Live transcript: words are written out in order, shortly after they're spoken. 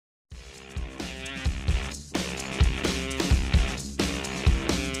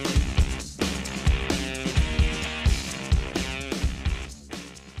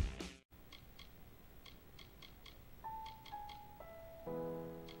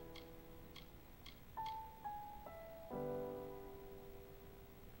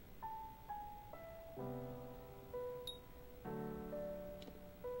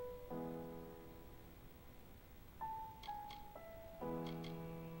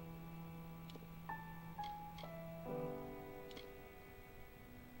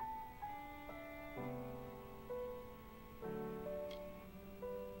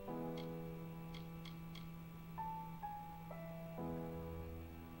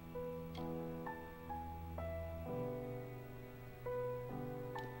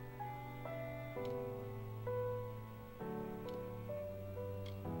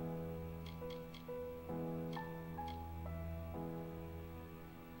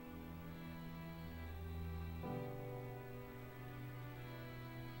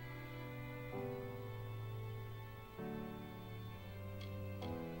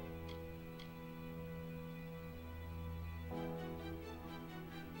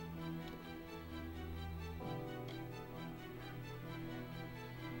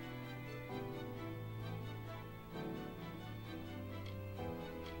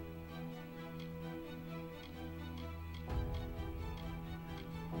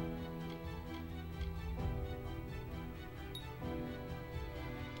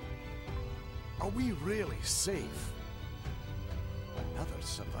Are we really safe? Another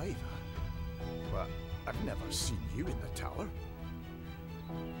survivor? But I've never seen you in the tower.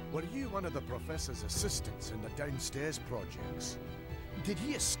 Were you one of the Professor's assistants in the downstairs projects? Did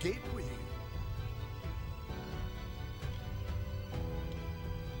he escape with you?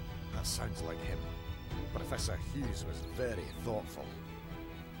 That sounds like him. Professor Hughes was very thoughtful.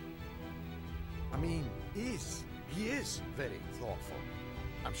 I mean, he is very thoughtful.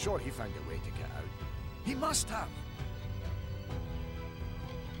 I'm sure he found a way to get out. He must have!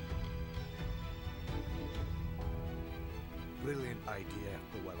 Brilliant idea,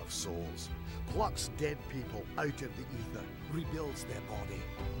 the Well of Souls. Plucks dead people out of the ether, rebuilds their body,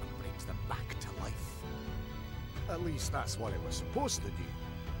 and brings them back to life. At least that's what it was supposed to do.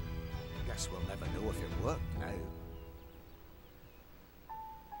 Guess we'll never know if it worked now.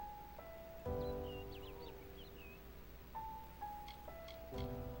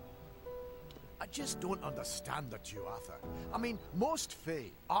 I just don't understand the Tuatha. I mean, most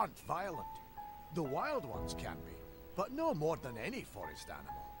Fae aren't violent. The wild ones can be, but no more than any forest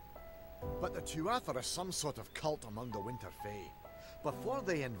animal. But the Tuatha are some sort of cult among the Winter Fae. Before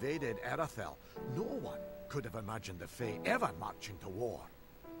they invaded Erythel, no one could have imagined the Fae ever marching to war.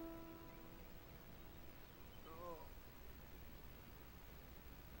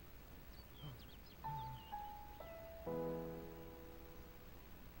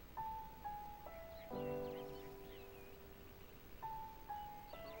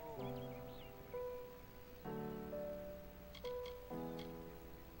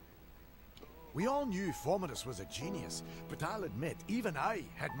 We all knew Fominus was a genius, but I'll admit, even I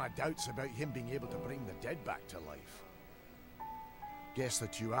had my doubts about him being able to bring the dead back to life. Guess the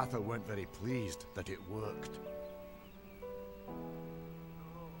Tuatha weren't very pleased that it worked.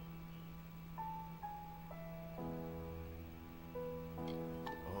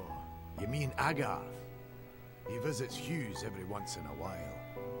 Oh, you mean Agarth? He visits Hughes every once in a while.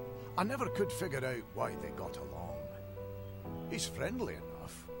 I never could figure out why they got along. He's friendly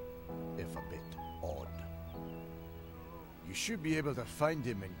enough, if a bit odd. You should be able to find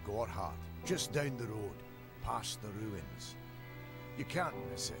him in Gorhart, just down the road, past the ruins. You can't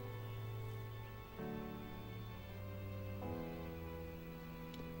miss it.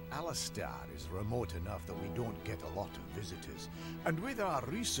 Alistair is remote enough that we don't get a lot of visitors, and with our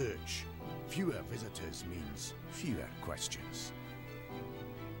research, fewer visitors means fewer questions.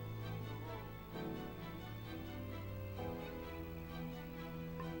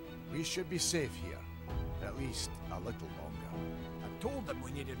 We should be safe here, at least a little longer. I told them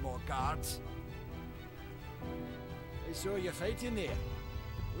we needed more guards. I saw you fighting there.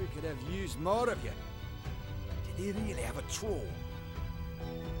 We could have used more of you. Did they really have a troll?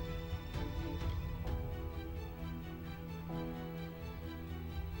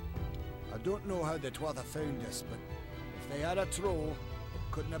 I don't know how the Tuatha found us, but if they had a troll,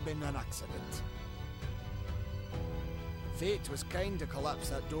 it couldn't have been an accident. Fate was kind to collapse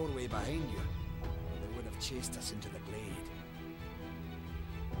that doorway behind you, or they would have chased us into the glade.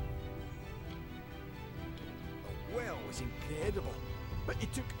 The well was incredible, but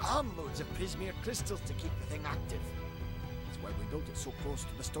it took armloads of Prismere crystals to keep the thing active. That's why we built it so close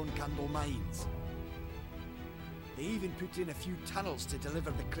to the Stone Candle mines. They even put in a few tunnels to deliver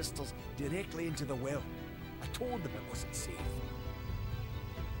the crystals directly into the well. I told them it wasn't safe.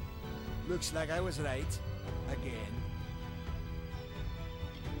 Looks like I was right. Again.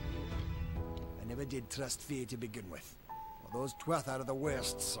 I never did trust Fae to begin with. Well, those Tuatha are the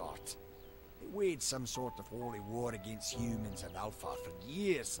worst sort. They waged some sort of holy war against humans and Alfar for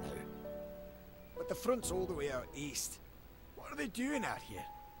years now. But the front's all the way out east. What are they doing out here?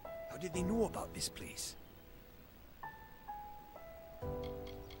 How did they know about this place?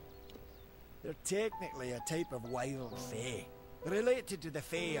 They're technically a type of wild Fae. Related to the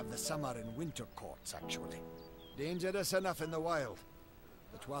Fae of the summer and winter courts, actually. Dangerous enough in the wild.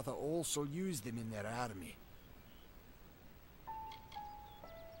 The Tuatha also use them in their army.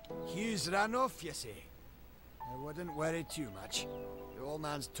 Hughes ran off, you say? I wouldn't worry too much. The old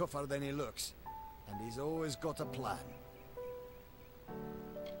man's tougher than he looks, and he's always got a plan.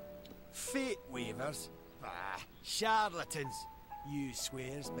 Fate Weavers? Ah, charlatans. You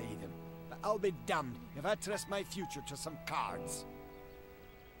swears by them, but I'll be damned if I trust my future to some cards.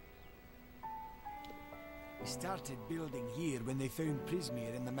 We started building here when they found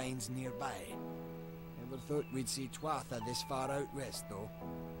Prismere in the mines nearby. Never thought we'd see Tuatha this far out west, though.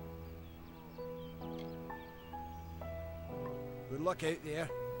 Good luck out there.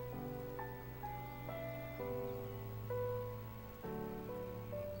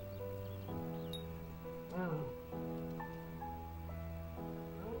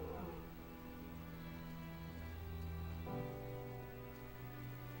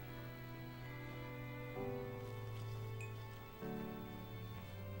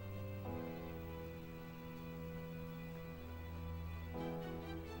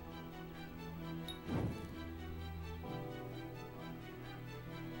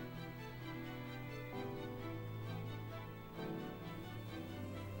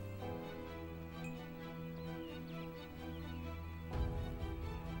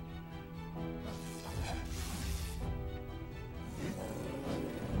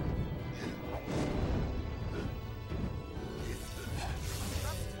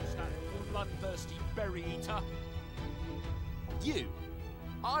 bloodthirsty berry eater. You.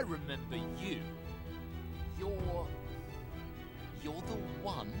 I remember you. You're the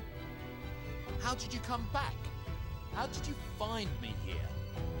one? How did you come back? How did you find me here?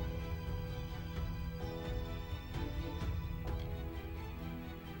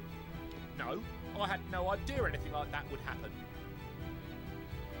 No, I had no idea anything like that would happen.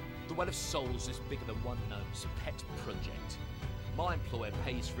 The Well of Souls is bigger than one gnome's pet project. My employer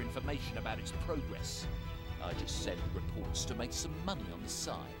pays for information about its progress. I just send reports to make some money on the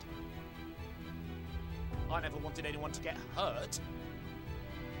side. I never wanted anyone to get hurt.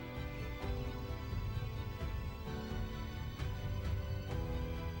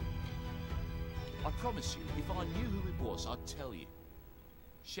 I promise you, if I knew who it was, I'd tell you.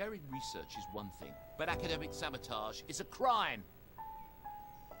 Sharing research is one thing, but academic sabotage is a crime.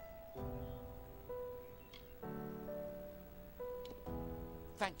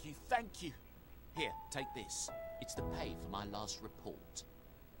 Thank you, thank you. Here, take this. It's the pay for my last report.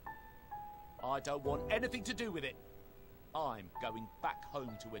 I don't want anything to do with it. I'm going back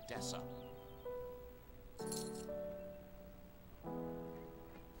home to Odessa.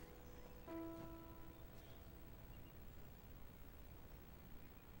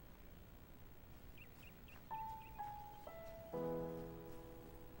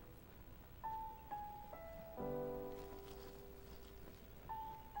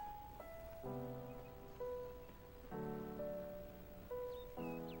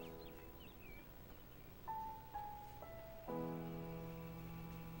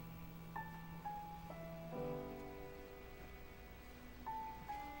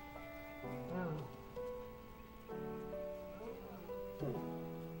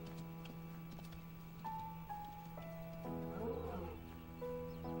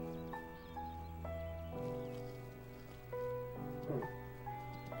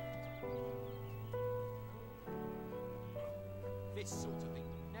 This sort of thing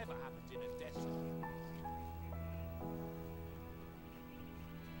never happened in Odessa.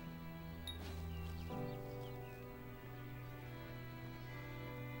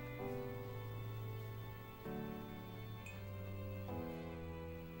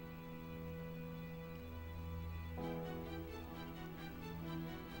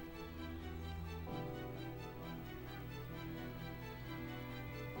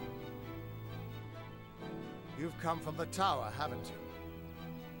 You've come from the tower, haven't you?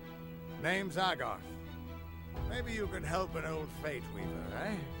 Name's Agarth. Maybe you can help an old Fate Weaver,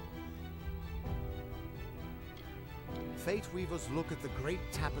 eh? Fate Weavers look at the great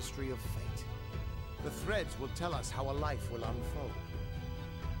tapestry of fate. The threads will tell us how a life will unfold.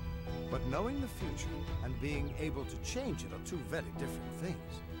 But knowing the future and being able to change it are two very different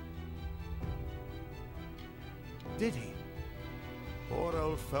things. Did he? Poor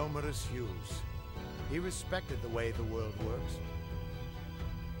old Fomerus Hughes. He respected the way the world works.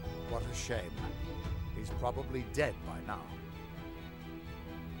 What a shame. He's probably dead by now.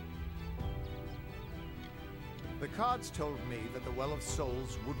 The cards told me that the Well of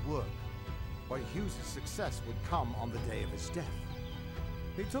Souls would work, or Hughes' success would come on the day of his death.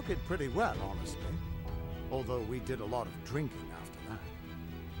 He took it pretty well, honestly, although we did a lot of drinking after that.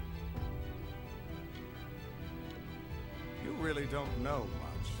 You really don't know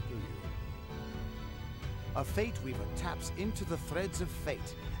much, do you? A Fate Weaver taps into the threads of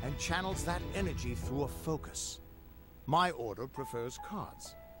fate and channels that energy through a focus. My order prefers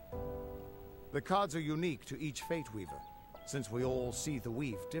cards. The cards are unique to each Fate Weaver, since we all see the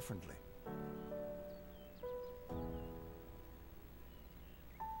weave differently.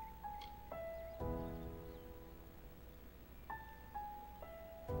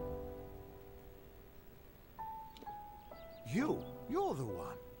 You're the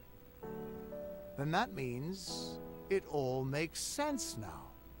one. Then that means it all makes sense now.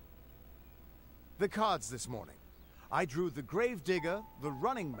 The cards this morning. I drew the Gravedigger, the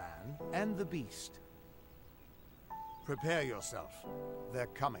Running Man, and the Beast. Prepare yourself. They're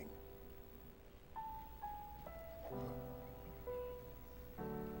coming.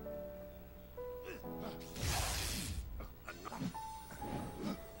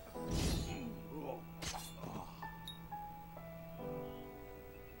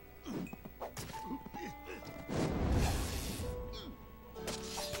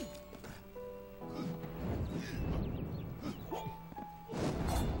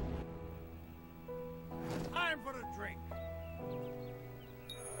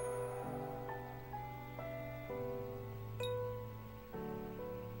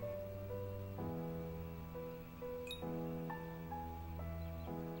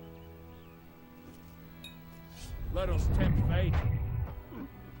 Let us tempt fate.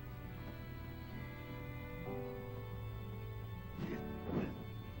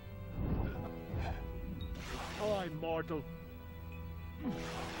 mortal.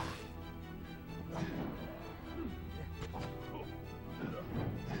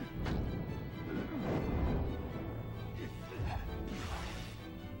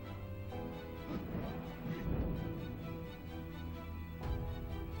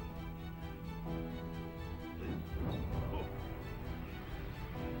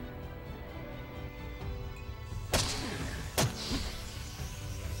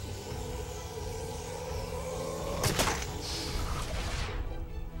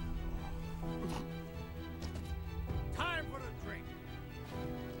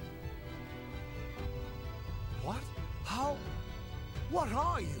 What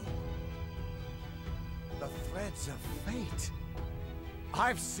are you? The threads of fate.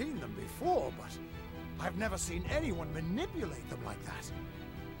 I've seen them before, but I've never seen anyone manipulate them like that.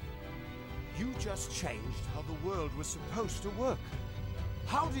 You just changed how the world was supposed to work.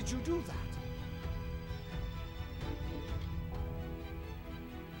 How did you do that?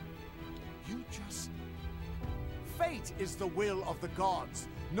 You just... Fate is the will of the gods.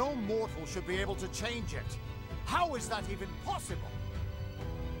 No mortal should be able to change it. How is that even possible?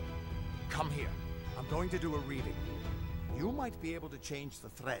 Come here. I'm going to do a reading. You might be able to change the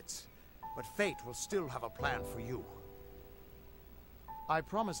threads, but fate will still have a plan for you. I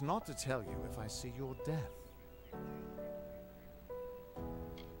promise not to tell you if I see your death.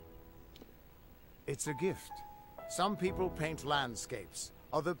 It's a gift. Some people paint landscapes,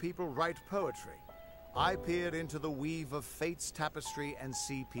 other people write poetry. I peer into the weave of fate's tapestry and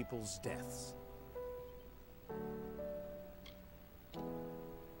see people's deaths.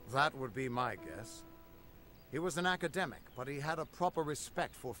 That would be my guess. He was an academic, but he had a proper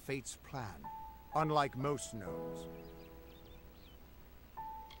respect for fate's plan, unlike most gnomes.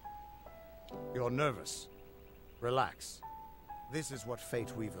 You're nervous. Relax. This is what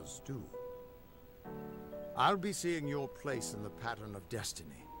fate weavers do. I'll be seeing your place in the pattern of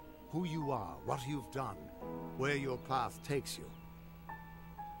destiny. Who you are, what you've done, where your path takes you.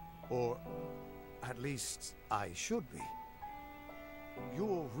 Or, at least, I should be.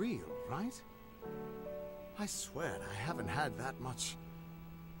 You're real, right? I swear I haven't had that much.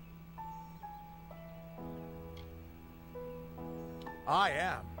 I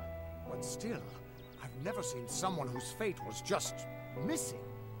am. But still, I've never seen someone whose fate was just missing.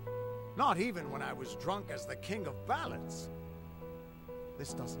 Not even when I was drunk as the King of Ballads.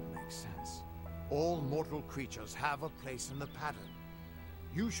 This doesn't make sense. All mortal creatures have a place in the pattern.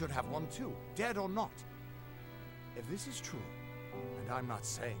 You should have one too, dead or not. If this is true, and I'm not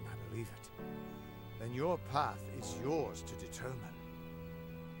saying I believe it, then your path is yours to determine.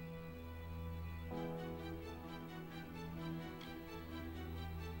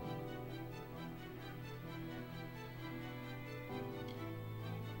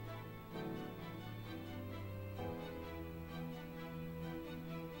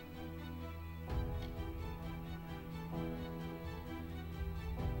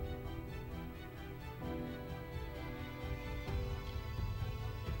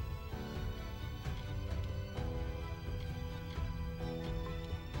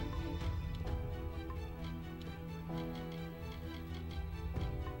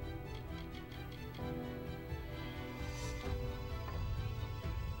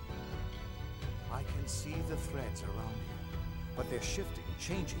 I can see the threads around you, but they're shifting,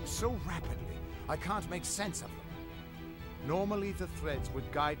 changing so rapidly, I can't make sense of them. Normally the threads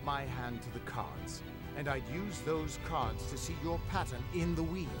would guide my hand to the cards, and I'd use those cards to see your pattern in the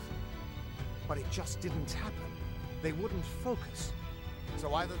weave. But it just didn't happen. They wouldn't focus.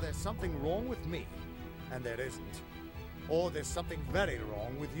 So either there's something wrong with me, and there isn't, or there's something very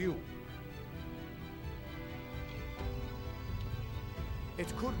wrong with you.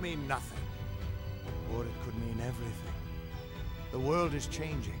 It could mean nothing. Or it could mean everything. The world is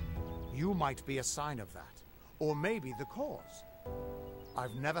changing. You might be a sign of that. Or maybe the cause.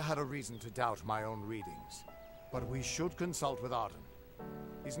 I've never had a reason to doubt my own readings. But we should consult with Arden.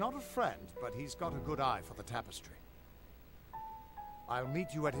 He's not a friend, but he's got a good eye for the tapestry. I'll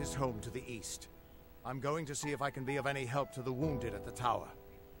meet you at his home to the east. I'm going to see if I can be of any help to the wounded at the tower.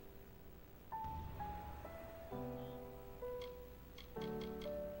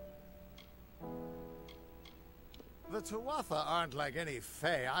 The Tuatha aren't like any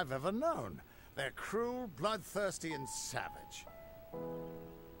Fae I've ever known. They're cruel, bloodthirsty, and savage.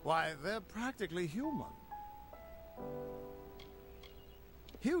 Why, they're practically human.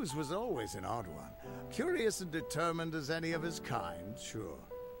 Hughes was always an odd one. Curious and determined as any of his kind, sure.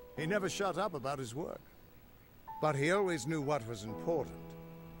 He never shut up about his work. But he always knew what was important.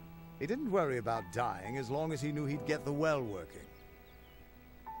 He didn't worry about dying as long as he knew he'd get the well working.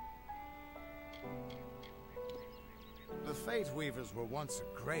 The Fate Weavers were once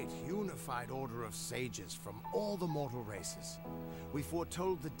a great, unified order of sages from all the mortal races. We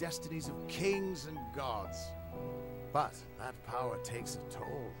foretold the destinies of kings and gods. But that power takes a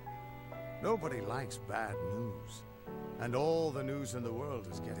toll. Nobody likes bad news. And all the news in the world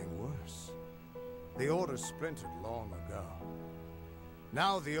is getting worse. The Order splintered long ago.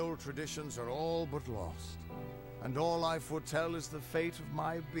 Now the old traditions are all but lost. And all I foretell is the fate of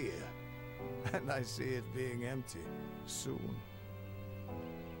my beer. And I see it being empty soon.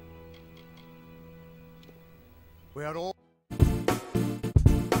 We are all